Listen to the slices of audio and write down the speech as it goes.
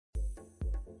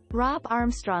Rob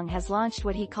Armstrong has launched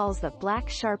what he calls the Black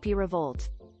Sharpie Revolt,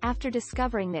 after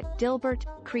discovering that Dilbert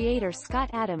creator Scott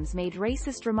Adams made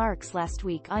racist remarks last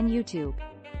week on YouTube.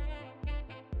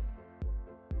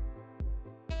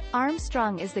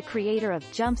 Armstrong is the creator of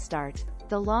Jumpstart,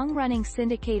 the long-running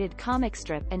syndicated comic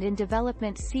strip and in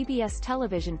development CBS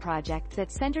television project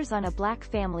that centers on a black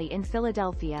family in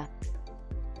Philadelphia.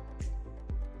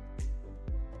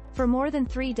 For more than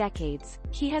 3 decades,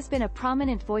 he has been a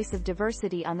prominent voice of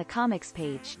diversity on the comics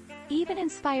page, even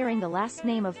inspiring the last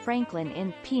name of Franklin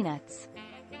in Peanuts.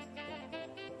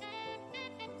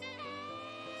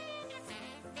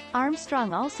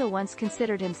 Armstrong also once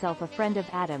considered himself a friend of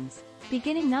Adams,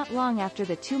 beginning not long after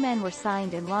the two men were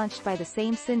signed and launched by the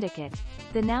same syndicate,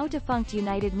 the now-defunct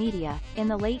United Media, in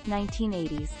the late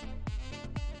 1980s.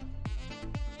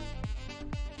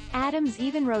 Adams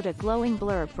even wrote a glowing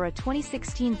blurb for a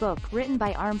 2016 book written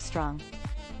by Armstrong.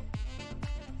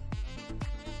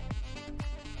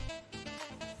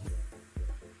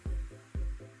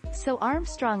 So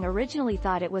Armstrong originally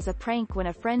thought it was a prank when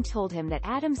a friend told him that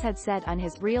Adams had said on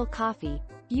his Real Coffee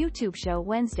YouTube show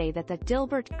Wednesday that the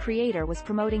Dilbert creator was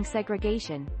promoting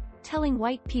segregation, telling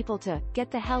white people to get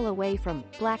the hell away from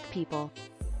black people.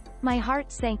 My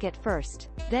heart sank at first,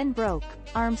 then broke,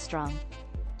 Armstrong.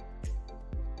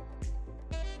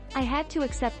 I had to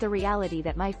accept the reality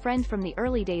that my friend from the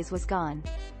early days was gone.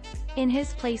 In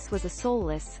his place was a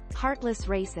soulless, heartless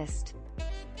racist.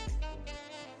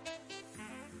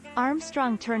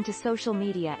 Armstrong turned to social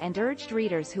media and urged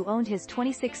readers who owned his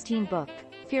 2016 book,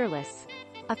 Fearless,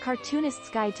 A Cartoonist's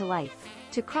Guide to Life,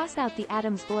 to cross out the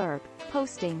Adams blurb,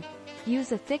 posting,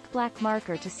 "Use a thick black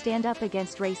marker to stand up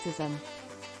against racism."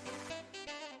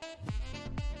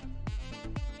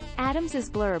 Adams's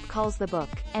blurb calls the book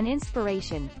an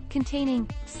inspiration, containing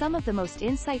some of the most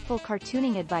insightful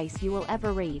cartooning advice you will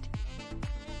ever read.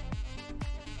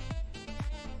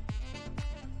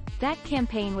 That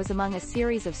campaign was among a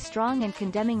series of strong and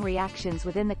condemning reactions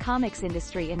within the comics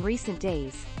industry in recent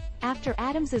days, after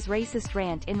Adams's racist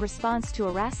rant in response to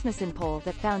a Rasmussen poll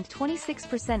that found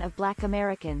 26% of Black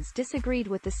Americans disagreed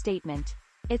with the statement,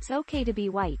 "It's okay to be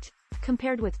white,"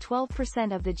 compared with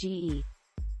 12% of the GE.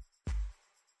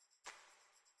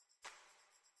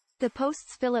 The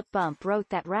Post's Philip Bump wrote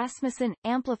that Rasmussen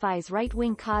amplifies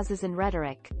right-wing causes and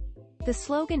rhetoric. The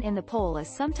slogan in the poll is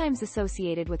sometimes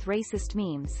associated with racist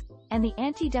memes, and the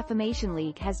Anti-Defamation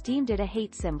League has deemed it a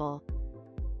hate symbol.